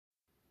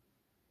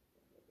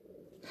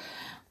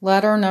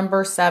Letter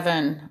number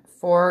 7,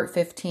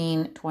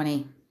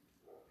 4/15/20.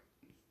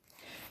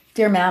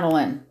 Dear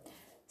Madeline,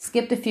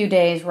 skipped a few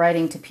days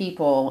writing to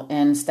people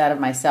instead of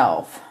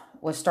myself.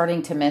 Was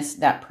starting to miss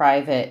that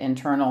private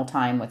internal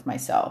time with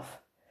myself.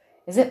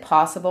 Is it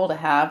possible to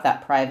have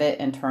that private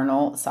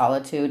internal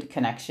solitude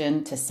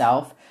connection to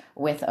self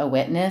with a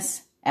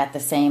witness at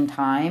the same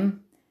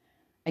time?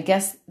 I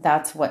guess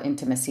that's what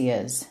intimacy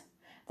is.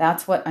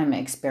 That's what I'm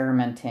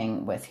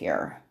experimenting with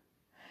here.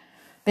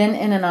 Been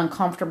in an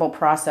uncomfortable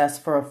process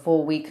for a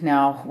full week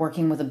now,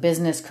 working with a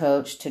business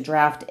coach to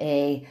draft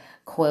a,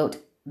 quote,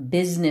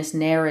 business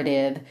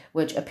narrative,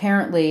 which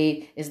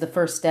apparently is the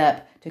first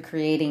step to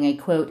creating a,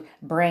 quote,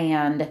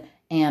 brand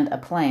and a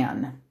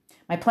plan.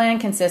 My plan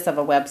consists of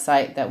a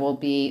website that will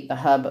be the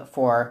hub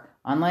for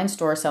online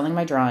store selling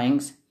my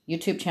drawings,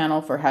 YouTube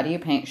channel for How Do You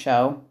Paint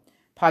show,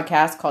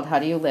 podcast called How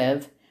Do You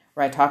Live,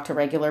 where I talk to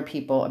regular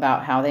people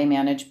about how they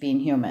manage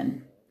being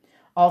human.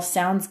 All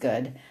sounds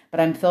good, but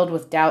I'm filled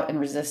with doubt and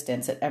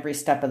resistance at every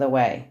step of the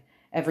way,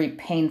 every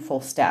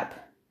painful step.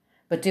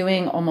 But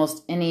doing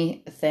almost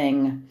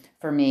anything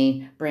for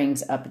me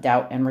brings up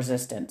doubt and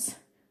resistance.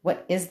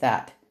 What is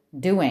that?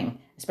 Doing,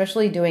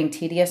 especially doing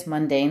tedious,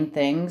 mundane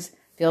things,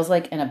 feels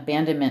like an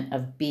abandonment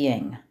of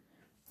being.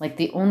 Like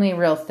the only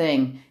real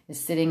thing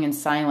is sitting in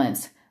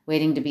silence,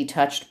 waiting to be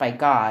touched by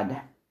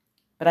God.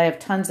 But I have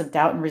tons of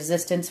doubt and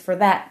resistance for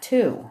that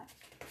too.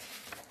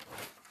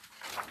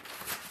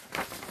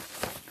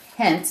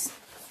 Hence,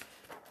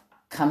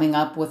 coming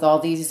up with all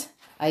these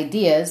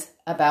ideas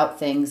about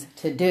things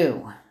to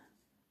do.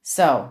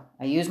 So,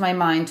 I use my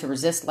mind to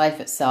resist life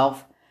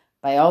itself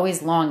by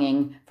always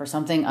longing for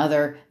something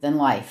other than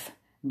life.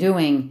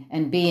 Doing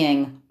and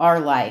being are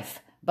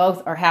life.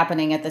 Both are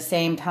happening at the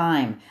same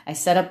time. I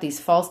set up these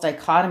false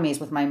dichotomies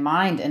with my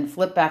mind and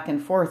flip back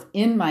and forth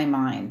in my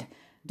mind.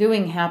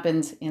 Doing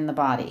happens in the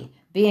body.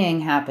 Being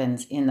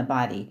happens in the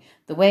body.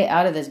 The way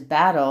out of this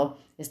battle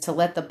is to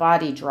let the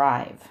body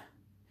drive.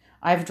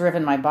 I've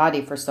driven my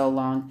body for so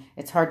long,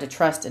 it's hard to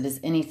trust it as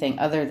anything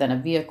other than a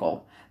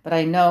vehicle. But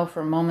I know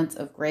from moments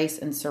of grace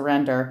and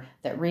surrender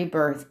that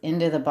rebirth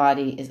into the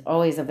body is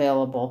always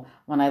available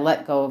when I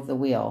let go of the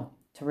wheel,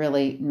 to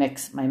really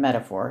mix my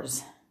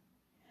metaphors.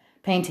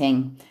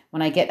 Painting,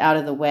 when I get out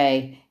of the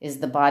way, is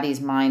the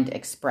body's mind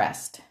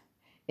expressed.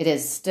 It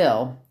is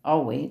still,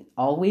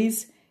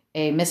 always,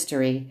 a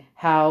mystery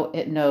how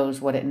it knows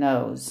what it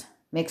knows.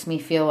 Makes me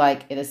feel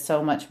like it is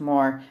so much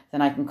more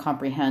than I can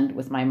comprehend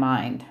with my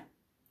mind.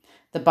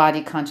 The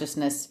body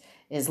consciousness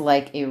is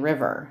like a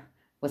river,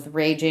 with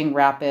raging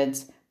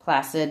rapids,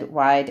 placid,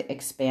 wide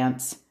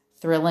expanse,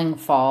 thrilling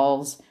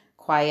falls,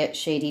 quiet,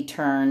 shady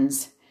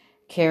turns,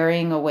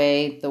 carrying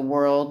away the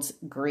world's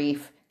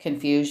grief,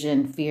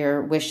 confusion,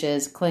 fear,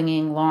 wishes,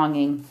 clinging,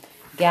 longing,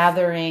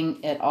 gathering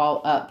it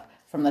all up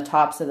from the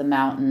tops of the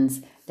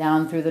mountains,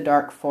 down through the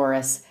dark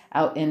forests,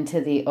 out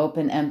into the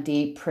open,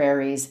 empty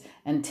prairies,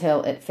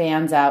 until it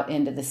fans out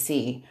into the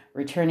sea,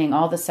 returning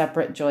all the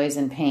separate joys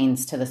and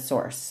pains to the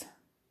source.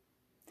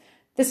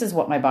 This is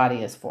what my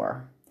body is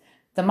for.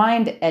 The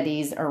mind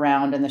eddies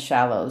around in the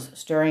shallows,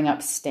 stirring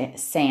up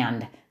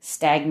sand,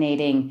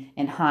 stagnating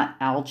in hot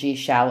algae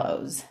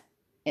shallows.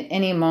 At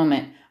any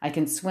moment, I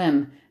can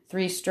swim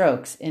 3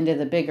 strokes into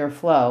the bigger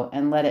flow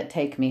and let it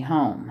take me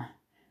home.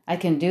 I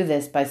can do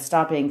this by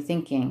stopping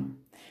thinking,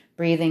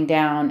 breathing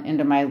down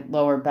into my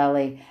lower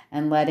belly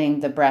and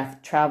letting the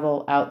breath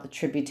travel out the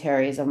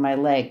tributaries of my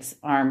legs,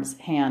 arms,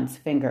 hands,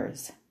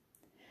 fingers.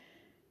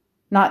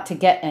 Not to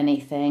get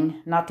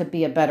anything, not to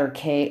be a better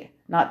Kate,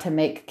 not to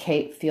make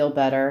Kate feel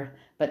better,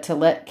 but to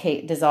let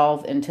Kate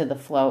dissolve into the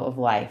flow of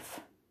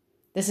life.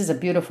 This is a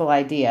beautiful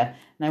idea,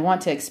 and I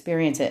want to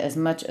experience it as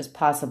much as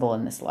possible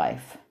in this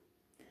life.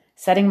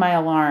 Setting my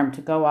alarm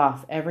to go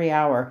off every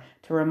hour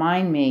to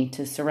remind me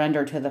to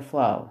surrender to the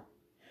flow.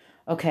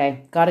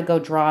 Okay, gotta go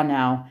draw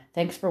now.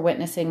 Thanks for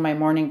witnessing my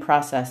morning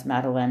process,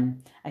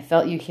 Madeline. I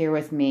felt you here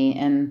with me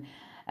and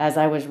as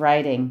I was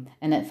writing,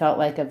 and it felt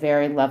like a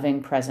very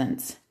loving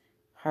presence.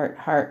 Heart,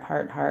 heart,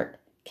 heart, heart,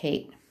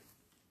 Kate.